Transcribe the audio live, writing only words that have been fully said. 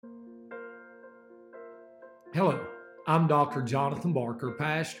Hello, I'm Dr. Jonathan Barker,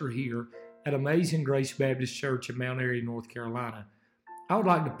 pastor here at Amazing Grace Baptist Church in Mount Airy, North Carolina. I would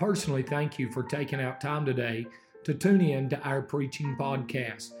like to personally thank you for taking out time today to tune in to our preaching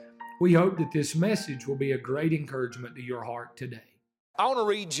podcast. We hope that this message will be a great encouragement to your heart today. I want to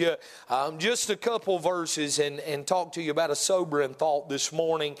read you just a couple verses and talk to you about a sobering thought this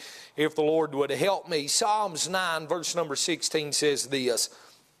morning, if the Lord would help me. Psalms 9, verse number 16 says this: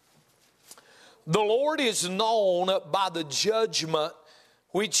 "The Lord is known by the judgment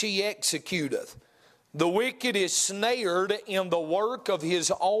which he executeth. The wicked is snared in the work of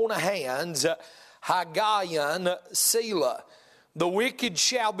his own hands. Haggayon, Selah. The wicked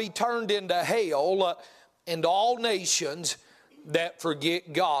shall be turned into hell, and all nations that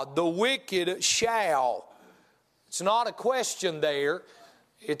forget God." The wicked shall. It's not a question there.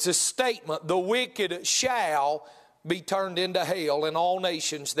 It's a statement. The wicked shall be turned into hell, and all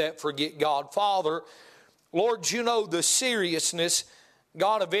nations that forget God. Father, Lord, you know the seriousness,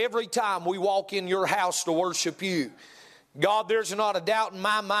 God, of every time we walk in your house to worship you. God, there's not a doubt in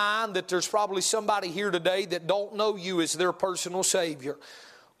my mind that there's probably somebody here today that don't know you as their personal Savior.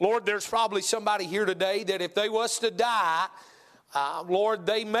 Lord, there's probably somebody here today that if they was to die, Lord,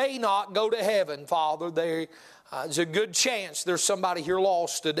 they may not go to heaven, Father. There's a good chance there's somebody here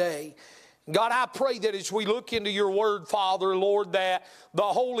lost today. God, I pray that as we look into your word, Father, Lord, that the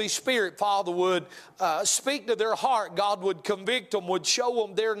Holy Spirit, Father, would speak to their heart. God would convict them, would show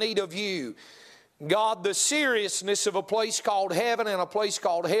them their need of you. God, the seriousness of a place called heaven and a place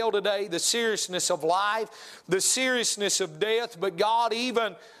called hell today, the seriousness of life, the seriousness of death, but God,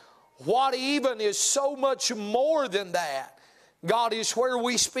 what is so much more than that, God, is where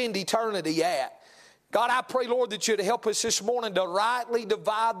we spend eternity at. God, I pray, Lord, that you'd help us this morning to rightly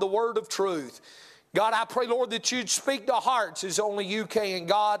divide the word of truth. God, I pray, Lord, that you'd speak to hearts as only you can.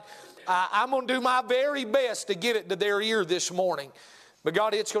 God, I'm going to do my very best to get it to their ear this morning. But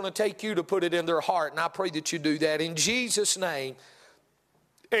God, it's going to take you to put it in their heart, and I pray that you do that. In Jesus' name,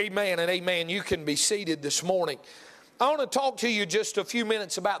 amen and amen. You can be seated this morning. I want to talk to you just a few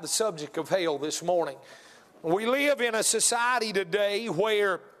minutes about the subject of hell this morning. We live in a society today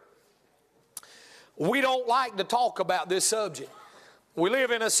where we don't like to talk about this subject. We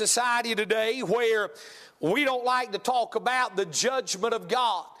live in a society today where we don't like to talk about the judgment of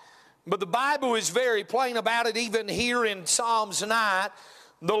God. But the Bible is very plain about it, even here in Psalms 9.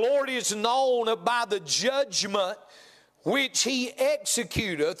 The Lord is known by the judgment which he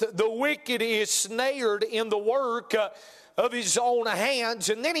executeth. The wicked is snared in the work of his own hands.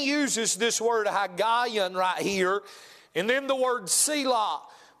 And then he uses this word Haggayon right here, and then the word Selah.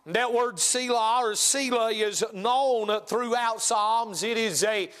 That word Selah or Selah is known throughout Psalms. It is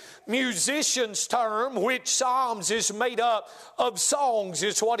a musician's term, which Psalms is made up of songs,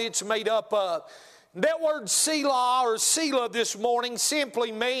 is what it's made up of. That word Selah or Selah this morning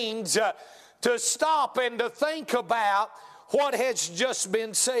simply means to stop and to think about what has just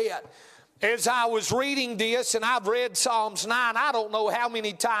been said. As I was reading this, and I've read Psalms 9, I don't know how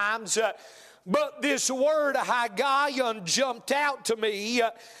many times, but this word Haggayon jumped out to me,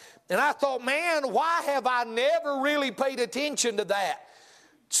 and I thought, man, why have I never really paid attention to that?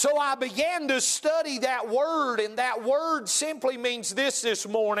 So I began to study that word, and that word simply means this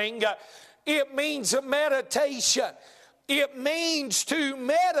morning. It means a meditation. It means to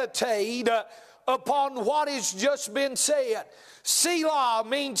meditate upon what has just been said. Selah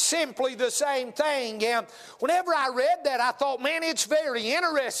means simply the same thing. And whenever I read that, I thought, man, it's very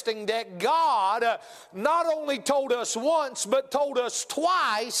interesting that God not only told us once, but told us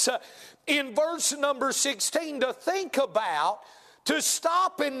twice in verse number 16 to think about, to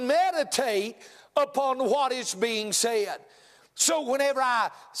stop and meditate upon what is being said. So whenever I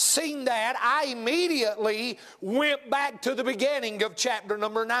seen that, I immediately went back to the beginning of chapter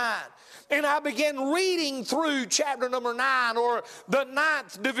number 9. And I began reading through chapter number 9, or the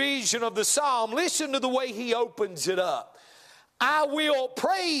 9th division of the psalm. Listen to the way he opens it up. "I will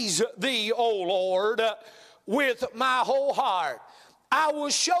praise thee, O Lord, with my whole heart. I will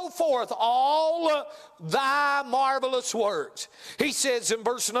show forth all thy marvelous works." He says in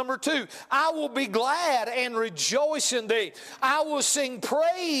verse number 2, "I will be glad and rejoice in thee. I will sing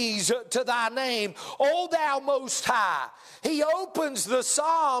praise to thy name, O thou most high." He opens the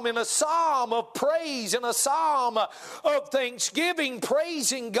psalm in a psalm of praise and a psalm of thanksgiving,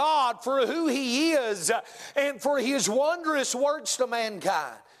 praising God for who he is and for his wondrous works to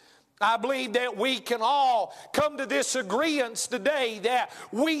mankind. I believe that we can all come to this agreement today that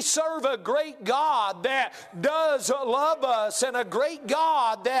we serve a great God that does love us, and a great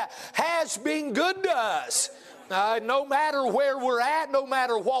God that has been good to us. No matter where we're at, no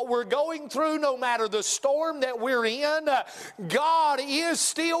matter what we're going through, no matter the storm that we're in, God is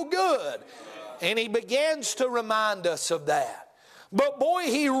still good. And He begins to remind us of that. But boy,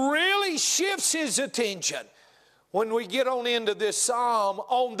 He really shifts His attention when we get on into this psalm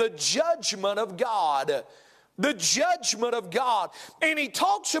on the judgment of God. The judgment of God. And He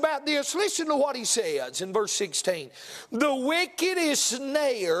talks about this. Listen to what He says in verse 16. The wicked is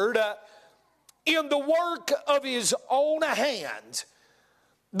snared in the work of his own hands.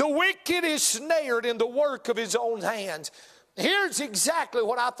 The wicked is snared in the work of his own hands. Here's exactly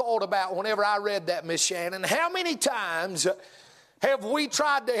what I thought about whenever I read that, Miss Shannon. How many times have we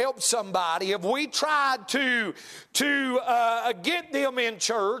tried to help somebody? Have we tried to get them in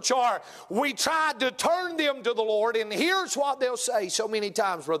church, or we tried to turn them to the Lord? And here's what they'll say so many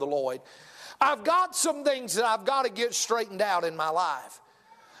times, Brother Lloyd. I've got some things that I've got to get straightened out in my life.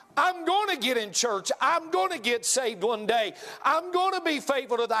 I'm going to get in church. I'm going to get saved one day. I'm going to be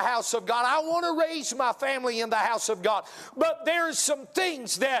faithful to the house of God. I want to raise my family in the house of God. But there's some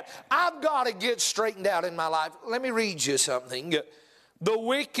things that I've got to get straightened out in my life. Let me read you something. The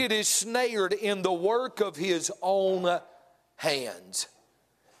wicked is snared in the work of his own hands.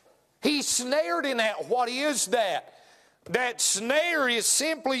 He's snared in that. What is that? That snare is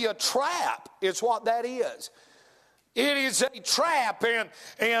simply a trap. It's what that is. It is a trap,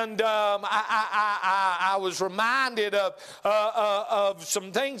 and I was reminded of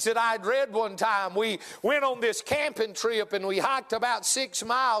some things that I'd read one time. We went on this camping trip, and we hiked about 6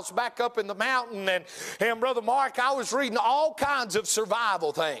 miles back up in the mountain, and Brother Mark, I was reading all kinds of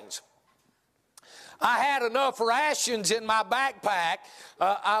survival things. I had enough rations in my backpack.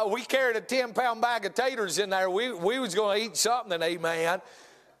 We carried a 10-pound bag of taters in there. We was going to eat something, amen.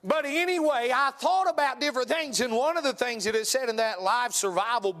 But anyway, I thought about different things, and one of the things that it said in that life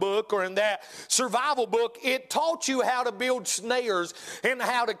survival book, or in that survival book, it taught you how to build snares and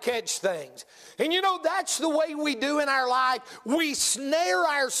how to catch things. And you know, that's the way we do in our life. We snare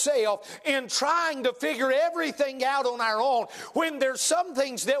ourselves in trying to figure everything out on our own, when there's some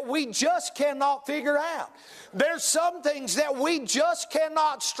things that we just cannot figure out. There's some things that we just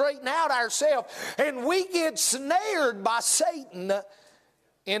cannot straighten out ourselves, and we get snared by Satan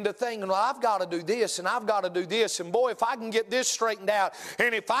into thinking, well, I've got to do this and I've got to do this, and boy, if I can get this straightened out,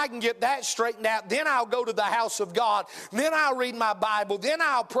 and if I can get that straightened out, then I'll go to the house of God, then I'll read my Bible, then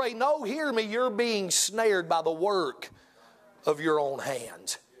I'll pray. No, hear me, you're being snared by the work of your own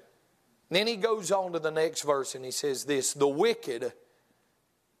hands. Then he goes on to the next verse and he says this: the wicked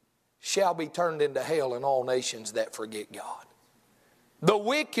shall be turned into hell, and all nations that forget God. The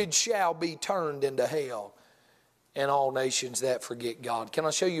wicked shall be turned into hell, and all nations that forget God. Can I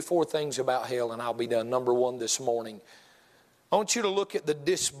show you 4 things about hell, and I'll be done. Number 1 this morning, I want you to look at the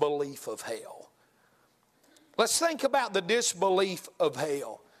disbelief of hell. Let's think about the disbelief of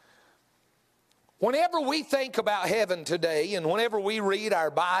hell. Whenever we think about heaven today, and whenever we read our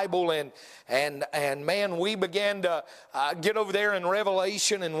Bible, and man, we began to get over there in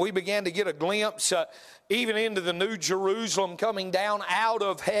Revelation, and we began to get a glimpse even into the New Jerusalem coming down out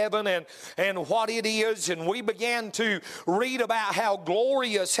of heaven, and what it is, and we began to read about how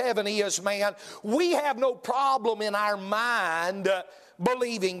glorious heaven is, man, we have no problem in our mind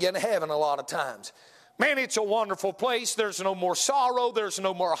believing in heaven a lot of times. Man, it's a wonderful place. There's no more sorrow. There's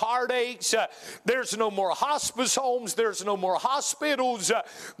no more heartaches. There's no more hospice homes. There's no more hospitals.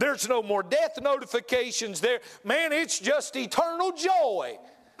 There's no more death notifications there. Man, it's just eternal joy.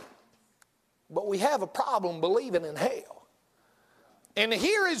 But we have a problem believing in hell. And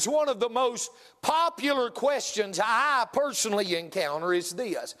here is one of the most popular questions I personally encounter is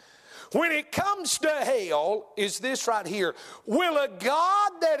this. When it comes to hell, is this right here: will a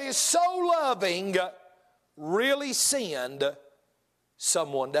God that is so loving really send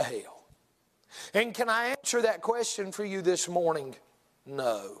someone to hell? And can I answer that question for you this morning?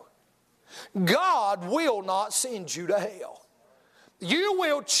 No. God will not send you to hell. You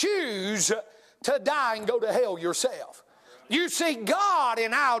will choose to die and go to hell yourself. You see, God,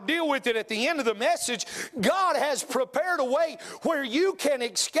 and I'll deal with it at the end of the message, God has prepared a way where you can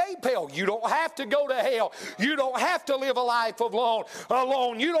escape hell. You don't have to go to hell. You don't have to live a life alone.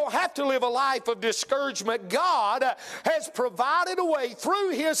 You don't have to live a life of discouragement. God has provided a way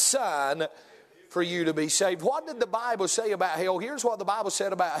through His Son for you to be saved. What did the Bible say about hell? Here's what the Bible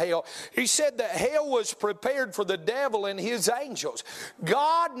said about hell. He said that hell was prepared for the devil and his angels.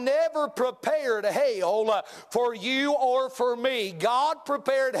 God never prepared hell for you or for me. God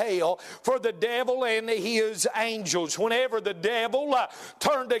prepared hell for the devil and his angels. Whenever the devil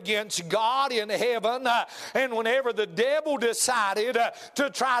turned against God in heaven, and whenever the devil decided to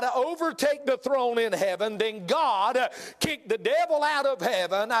try to overtake the throne in heaven, then God kicked the devil out of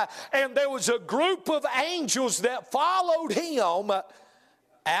heaven, and there was a group of angels that followed him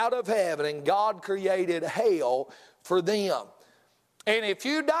out of heaven, and God created hell for them. And if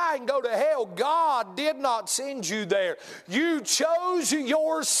you die and go to hell, God did not send you there. You chose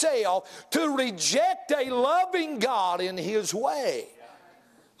yourself to reject a loving God in His way.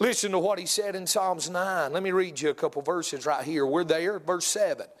 Listen to what He said in Psalms 9. Let me read you a couple verses right here. We're there, verse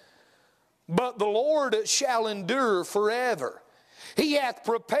 7. But the Lord shall endure forever. He hath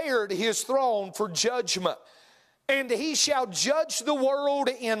prepared His throne for judgment, and He shall judge the world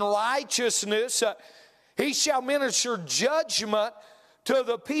in righteousness. He shall minister judgment to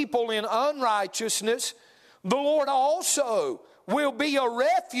the people in unrighteousness. The Lord also will be a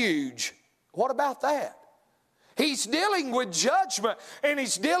refuge. What about that? He's dealing with judgment, and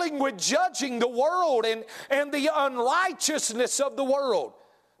He's dealing with judging the world and the unrighteousness of the world.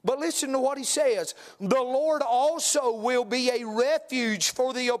 But listen to what He says. The Lord also will be a refuge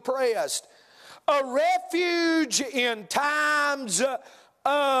for the oppressed, a refuge in times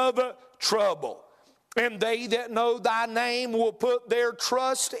of trouble. And they that know Thy name will put their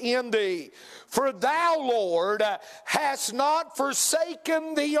trust in Thee. For Thou, Lord, hast not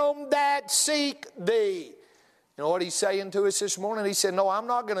forsaken them that seek Thee. You know what He's saying to us this morning? He said, no, I'm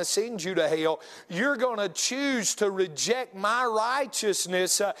not going to send you to hell. You're going to choose to reject my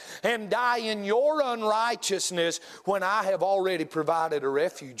righteousness and die in your unrighteousness when I have already provided a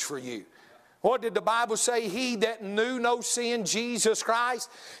refuge for you. What did the Bible say? He that knew no sin, Jesus Christ,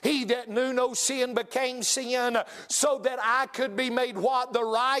 He that knew no sin became sin so that I could be made what? The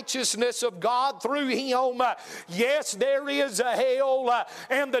righteousness of God through Him. Yes, there is a hell,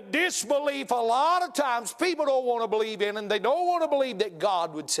 and the disbelief a lot of times people don't want to believe in, and they don't want to believe that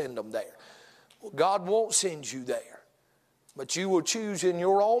God would send them there. Well, God won't send you there, but you will choose in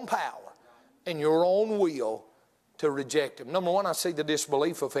your own power and your own will to reject Him. Number one, I see the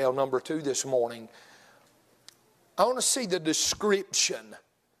disbelief of hell. Number two, this morning, I want to see the description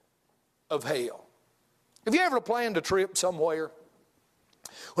of hell. Have you ever planned a trip somewhere?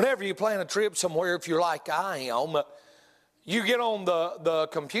 Whenever you plan a trip somewhere, if you're like I am, you get on the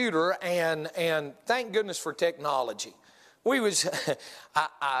computer, and thank goodness for technology. This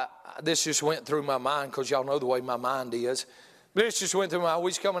just went through my mind, because y'all know the way my mind is. This just went through my mind. We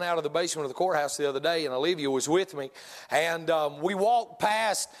was coming out of the basement of the courthouse the other day, and Olivia was with me. And we walked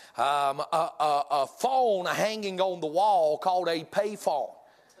past a phone hanging on the wall called a payphone.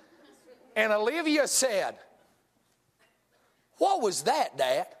 And Olivia said, "What was that,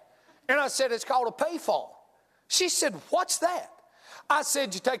 Dad?" And I said, "It's called a payphone." She said, "What's that?" I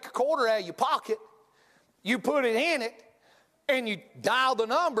said, "You take a quarter out of your pocket, you put it in it, and you dial the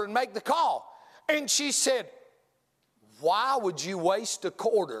number and make the call." And she said, "Why would you waste a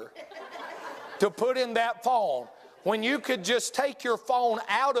quarter to put in that phone when you could just take your phone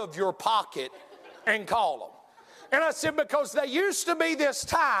out of your pocket and call them?" And I said, "Because there used to be this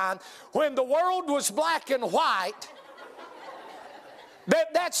time when the world was black and white,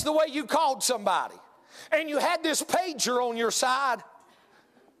 that's the way you called somebody. And you had this pager on your side."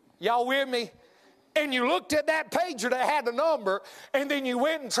 Y'all with me? And you looked at that pager that had the number, and then you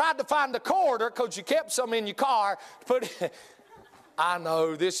went and tried to find the quarter, because you kept some in your car. I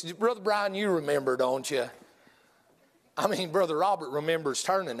know this, Brother Brian, you remember, don't you? I mean, Brother Robert remembers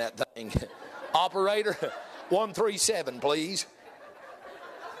turning that thing. Operator, 137, please.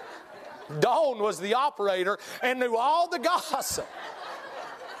 Dawn was the operator and knew all the gossip.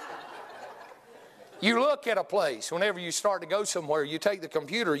 You look at a place, whenever you start to go somewhere, you take the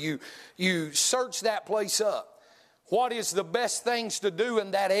computer, you search that place up. What is the best things to do in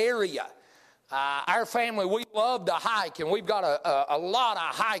that area? Our family, we love to hike, and we've got a lot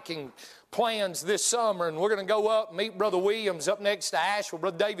of hiking plans this summer, and we're going to go up and meet Brother Williams up next to Asheville,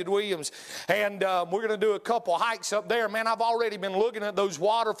 Brother David Williams, and we're going to do a couple hikes up there. Man, I've already been looking at those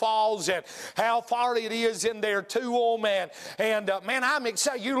waterfalls and how far it is in there to them, and man, I'm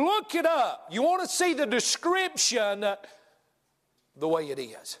excited. You look it up. You want to see the description the way it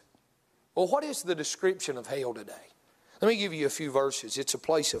is. Well, what is the description of hell today? Let me give you a few verses. It's a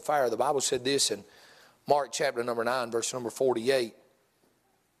place of fire. The Bible said this in Mark chapter number 9, verse number 48.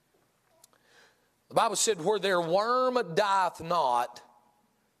 The Bible said, "Where their worm dieth not,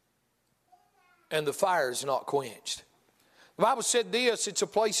 and the fire is not quenched. The Bible said this, it's a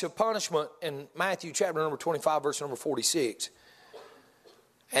place of punishment in Matthew chapter number 25, verse number 46.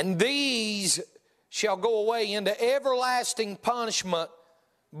 And these shall go away into everlasting punishment,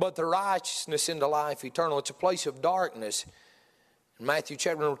 but the righteousness into life eternal. It's a place of darkness. In Matthew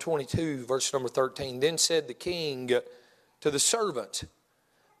chapter number 22, verse number 13, then said the king to the servants,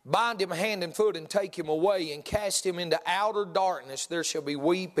 bind him hand and foot and take him away and cast him into outer darkness. There shall be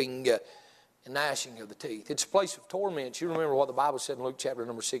weeping and gnashing of the teeth. It's a place of torment. You remember what the Bible said in Luke chapter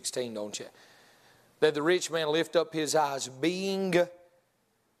number 16, don't you? That the rich man lift up his eyes being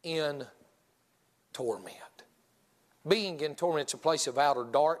in torment. Being in torment is a place of outer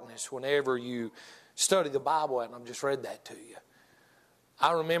darkness whenever you study the Bible, and I've just read that to you.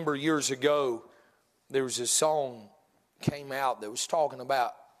 I remember years ago, there was a song came out that was talking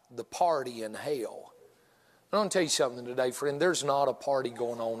about the party in hell. I'm going to tell you something today, friend. There's not a party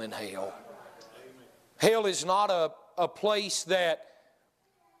going on in hell. Hell is not a place that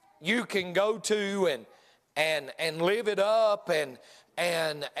you can go to and live it up and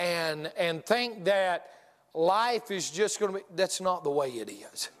think that life is just going to be. That's not the way it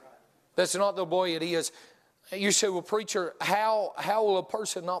is. That's not the way it is. You say, well, preacher, how will a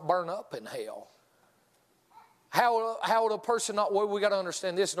person not burn up in hell? How will a person not? Well, we got to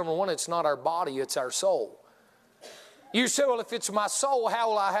understand this. Number one, it's not our body, it's our soul. You say, well, if it's my soul, how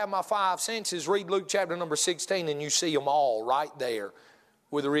will I have my five senses? Read Luke chapter number 16 and you see them all right there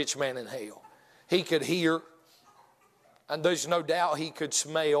with the rich man in hell. He could hear, and there's no doubt he could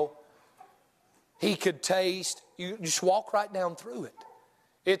smell. He could taste. You just walk right down through it.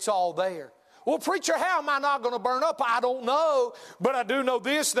 It's all there. Well, preacher, how am I not going to burn up? I don't know, but I do know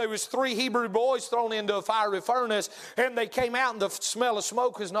this. There was 3 Hebrew boys thrown into a fiery furnace, and they came out, and the smell of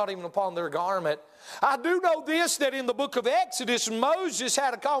smoke was not even upon their garment. I do know this, that in the book of Exodus, Moses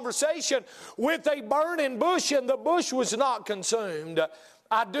had a conversation with a burning bush, and the bush was not consumed.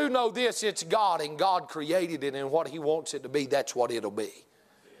 I do know this, it's God, and God created it, and what He wants it to be, that's what it'll be.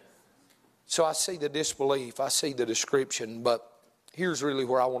 So I see the disbelief, I see the description, but here's really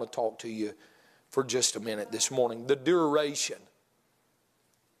where I want to talk to you for just a minute this morning. The duration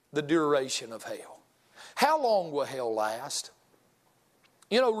of hell. How long will hell last?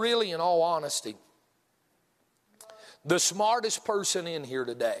 You know, really, in all honesty, the smartest person in here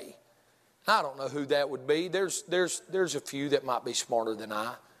today, I don't know who that would be. There's a few that might be smarter than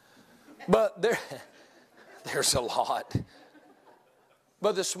I, but there's a lot.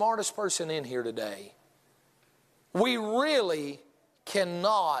 But the smartest person in here today, we really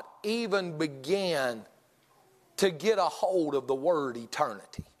cannot even begin to get a hold of the word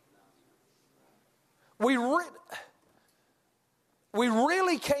eternity. We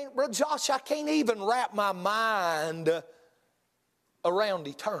really can't, Brother Josh, I can't even wrap my mind around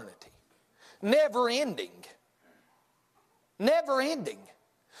eternity. Never ending. Never ending.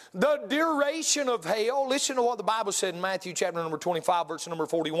 The duration of hell, listen to what the Bible said in Matthew chapter number 25, verse number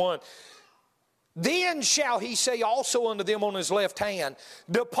 41. Then shall he say also unto them on his left hand,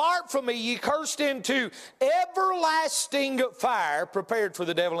 depart from me, ye cursed, into everlasting fire, prepared for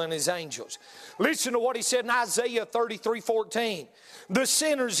the devil and his angels. Listen to what he said in Isaiah 33:14. The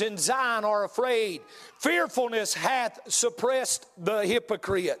sinners in Zion are afraid. Fearfulness hath suppressed the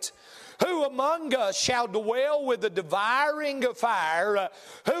hypocrites. Who among us shall dwell with the devouring fire?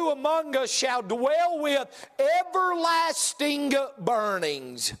 Who among us shall dwell with everlasting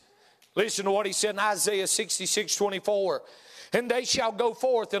burnings? Listen to what he said in Isaiah 66:24. And they shall go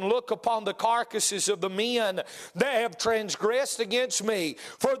forth and look upon the carcasses of the men that have transgressed against me.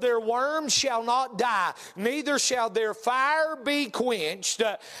 For their worms shall not die, neither shall their fire be quenched,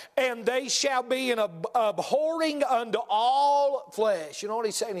 and they shall be an abhorring unto all flesh. You know what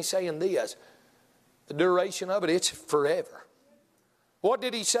he's saying? He's saying this. The duration of it, it's forever. What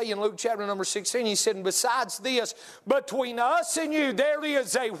did he say in Luke chapter number 16? He said, and besides this, between us and you, there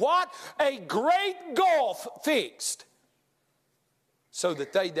is a what? A great gulf fixed, so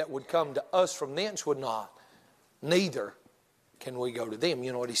that they that would come to us from thence would not, neither can we go to them.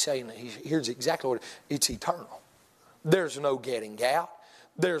 You know what he's saying? Here's exactly what it's eternal. There's no getting out.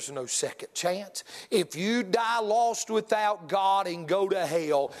 There's no second chance. If you die lost without God and go to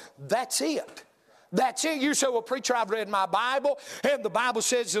hell, that's it. That's it. You say, well, preacher, I've read my Bible, and the Bible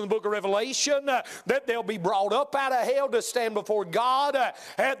says in the book of Revelation that they'll be brought up out of hell to stand before God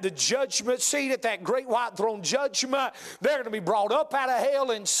at the judgment seat, at that great white throne judgment. They're going to be brought up out of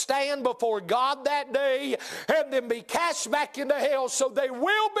hell and stand before God that day, and then be cast back into hell, so there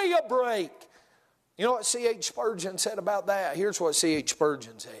will be a break. You know what C.H. Spurgeon said about that? Here's what C.H.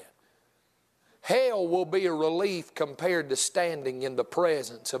 Spurgeon said. hell will be a relief compared to standing in the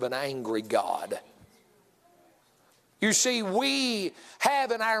presence of an angry God. You see, we have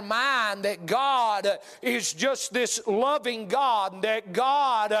in our mind that God is just this loving God, that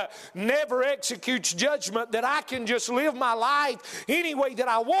God never executes judgment, that I can just live my life any way that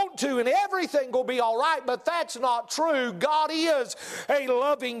I want to and everything will be all right. But that's not true. God is a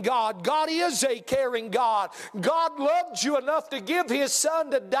loving God. God is a caring God. God loved you enough to give His Son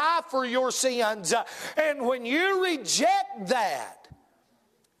to die for your sins. And when you reject that,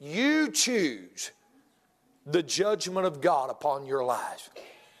 you choose the judgment of God upon your life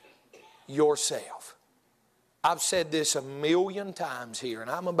yourself. I've said this 1,000,000 times here,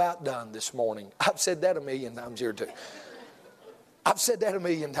 and I'm about done this morning. I've said that 1,000,000 times here too. I've said that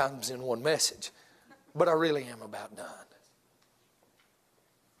 1,000,000 times in one message, but I really am about done.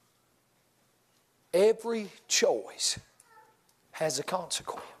 Every choice has a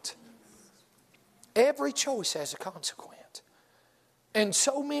consequence. Every choice has a consequence. And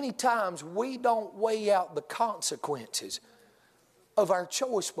so many times we don't weigh out the consequences of our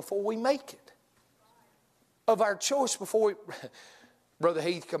choice before we make it. Of our choice before we... Brother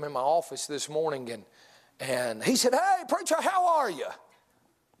Heath come in my office this morning and he said, "Hey, preacher, how are you?"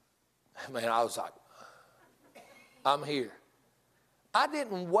 Man, I was like, I'm here. I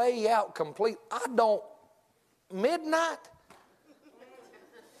didn't weigh out complete. Midnight?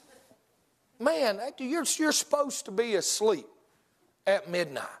 Man, you're supposed to be asleep at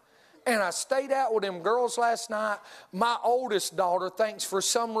midnight. And I stayed out with them girls last night. My oldest daughter thinks for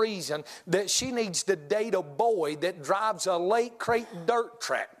some reason that she needs to date a boy that drives a Lake Creighton dirt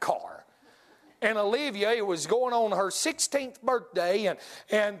track car. And Olivia was going on her 16th birthday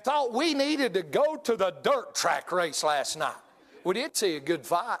and thought we needed to go to the dirt track race last night. We did see a good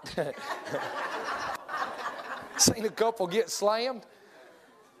fight. Seen a couple get slammed.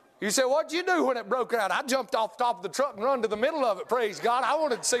 You say, "What'd you do when it broke out?" "I jumped off the top of the truck and run to the middle of it, praise God. I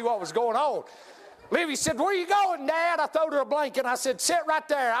wanted to see what was going on." Livy said, "Where are you going, Dad?" I throwed her a blanket and I said, "Sit right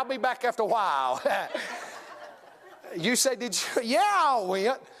there. I'll be back after a while." You say, "Did you?" "Yeah, I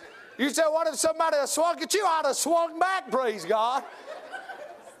went." You say, "What if somebody had swung at you?" "I'd have swung back, praise God."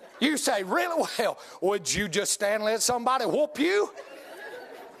 You say, "Really? Well, would you just stand and let somebody whoop you?"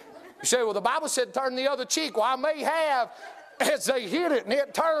 You say, "Well, the Bible said turn the other cheek." Well, I may have, as they hit it and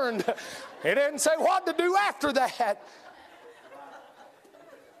it turned. It didn't say what to do after that.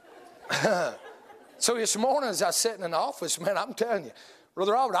 So this morning as I was sitting in the office, man, I'm telling you,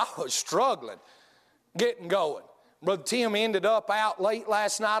 Brother Robert, I was struggling getting going. Brother Tim ended up out late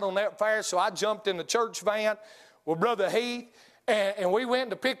last night on that fair, so I jumped in the church van with Brother Heath, and we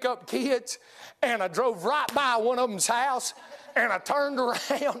went to pick up kids, and I drove right by one of them's house, and I turned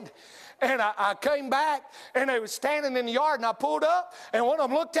around, and I came back, and they was standing in the yard, and I pulled up, and one of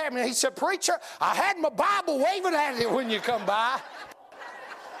them looked at me, and he said, "Preacher, I had my Bible waving at it when you come by."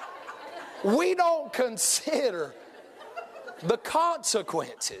 We don't consider the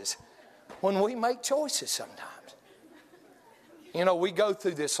consequences when we make choices sometimes. You know, we go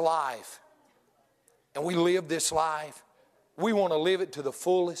through this life, and we live this life. We want to live it to the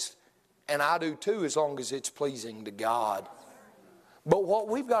fullest, and I do too, as long as it's pleasing to God. But what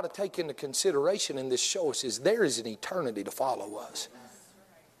we've got to take into consideration in this choice is there is an eternity to follow us.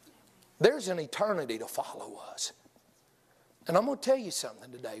 There's an eternity to follow us. And I'm going to tell you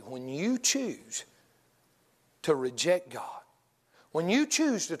something today. When you choose to reject God, when you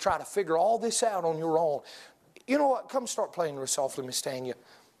choose to try to figure all this out on your own, you know what? Come start playing real softly, Miss Tanya.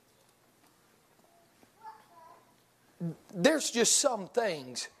 There's just some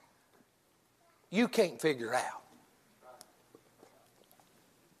things you can't figure out.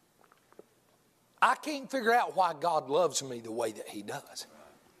 I can't figure out why God loves me the way that He does.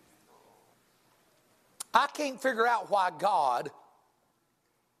 I can't figure out why God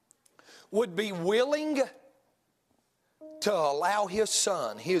would be willing to allow His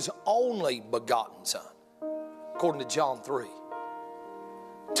Son, His only begotten Son, according to John 3,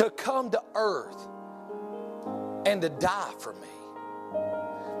 to come to earth and to die for me,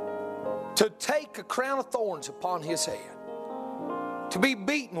 to take a crown of thorns upon His head, to be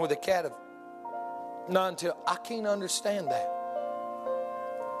beaten with a cat of none till. I can't understand that.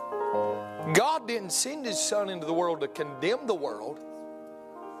 God didn't send His Son into the world to condemn the world,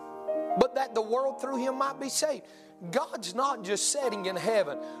 but that the world through Him might be saved. God's not just sitting in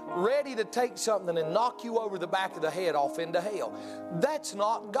heaven ready to take something and knock you over the back of the head off into hell. That's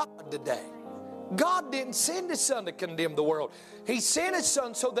not God today. God didn't send His Son to condemn the world. He sent His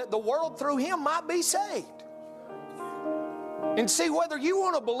Son so that the world through Him might be saved. And see, whether you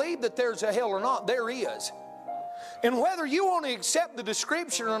want to believe that there's a hell or not, there is. And whether you want to accept the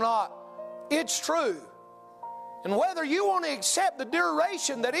description or not, It's true. And whether you want to accept the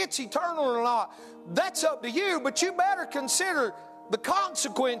duration that it's eternal or not, that's up to you, but you better consider the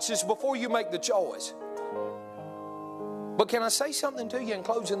consequences before you make the choice. But can I say something to you in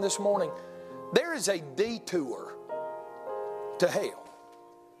closing this morning? There is a detour to hell.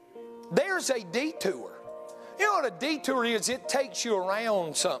 There's a detour. You know what a detour is? It takes you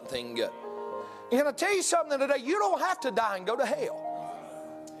around something. Can I tell you something today? You don't have to die and go to hell.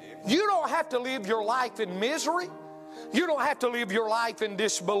 You don't have to live your life in misery. You don't have to live your life in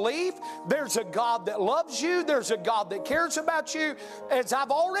disbelief. There's a God that loves you. There's a God that cares about you. As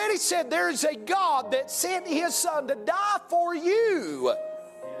I've already said, there is a God that sent His Son to die for you.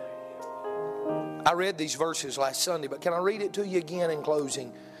 I read these verses last Sunday, but can I read it to you again in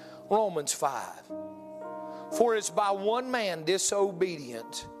closing? Romans 5. For it's by one man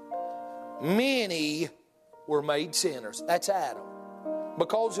disobedient, many were made sinners. That's Adam.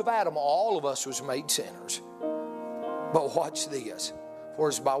 Because of Adam, all of us was made sinners. But watch this. For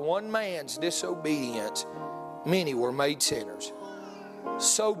it's by one man's disobedience, many were made sinners.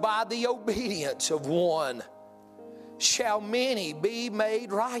 So by the obedience of one shall many be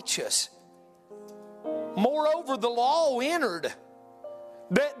made righteous. Moreover, the law entered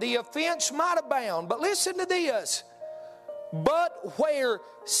that the offense might abound. But listen to this. But where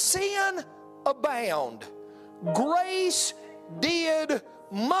sin abound, grace did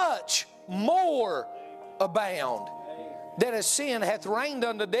much more abound. That as sin hath reigned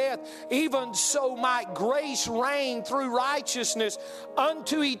unto death, even so might grace reign through righteousness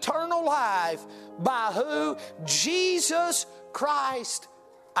unto eternal life, by who? Jesus Christ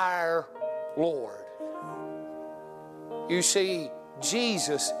our Lord. You see,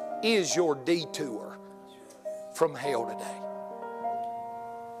 Jesus is your detour from hell today.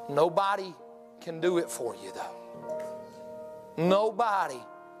 Nobody can do it for you, though. Nobody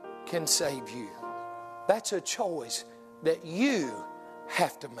can save you. That's a choice that you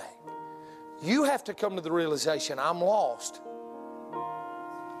have to make. You have to come to the realization, I'm lost.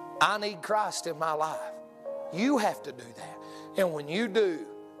 I need Christ in my life. You have to do that. And when you do,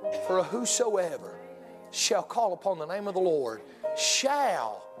 for whosoever shall call upon the name of the Lord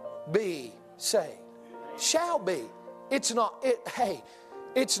shall be saved. Shall be. It's not,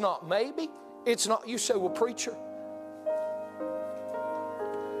 it's not maybe. It's not, you say, well, preacher,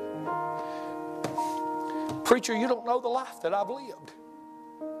 you don't know the life that I've lived.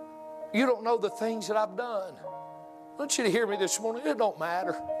 You don't know the things that I've done. I want you to hear me this morning. It don't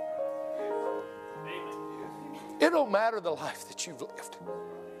matter. It don't matter the life that you've lived.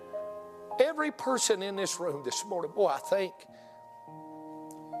 Every person in this room this morning, boy, I think,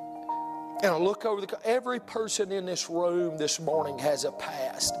 and I look over every person in this room this morning has a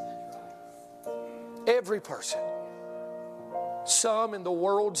past. Every person. Some in the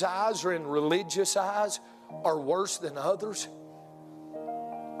world's eyes or in religious eyes are worse than others.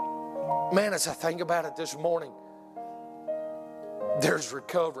 Man, as I think about it this morning, there's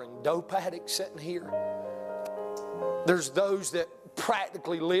recovering dope addicts sitting here. There's those that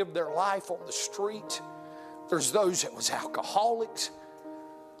practically lived their life on the street. There's those that was alcoholics.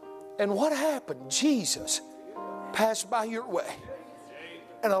 And what happened? Jesus passed by your way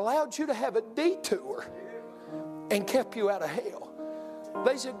and allowed you to have a detour and kept you out of hell.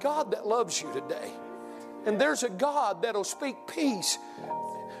 There's a God that loves you today. And there's a God that'll speak peace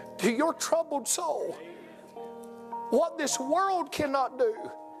to your troubled soul. What this world cannot do,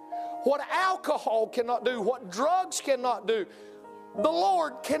 what alcohol cannot do, what drugs cannot do, the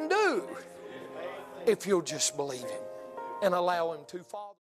Lord can do if you'll just believe Him and allow Him to, Father.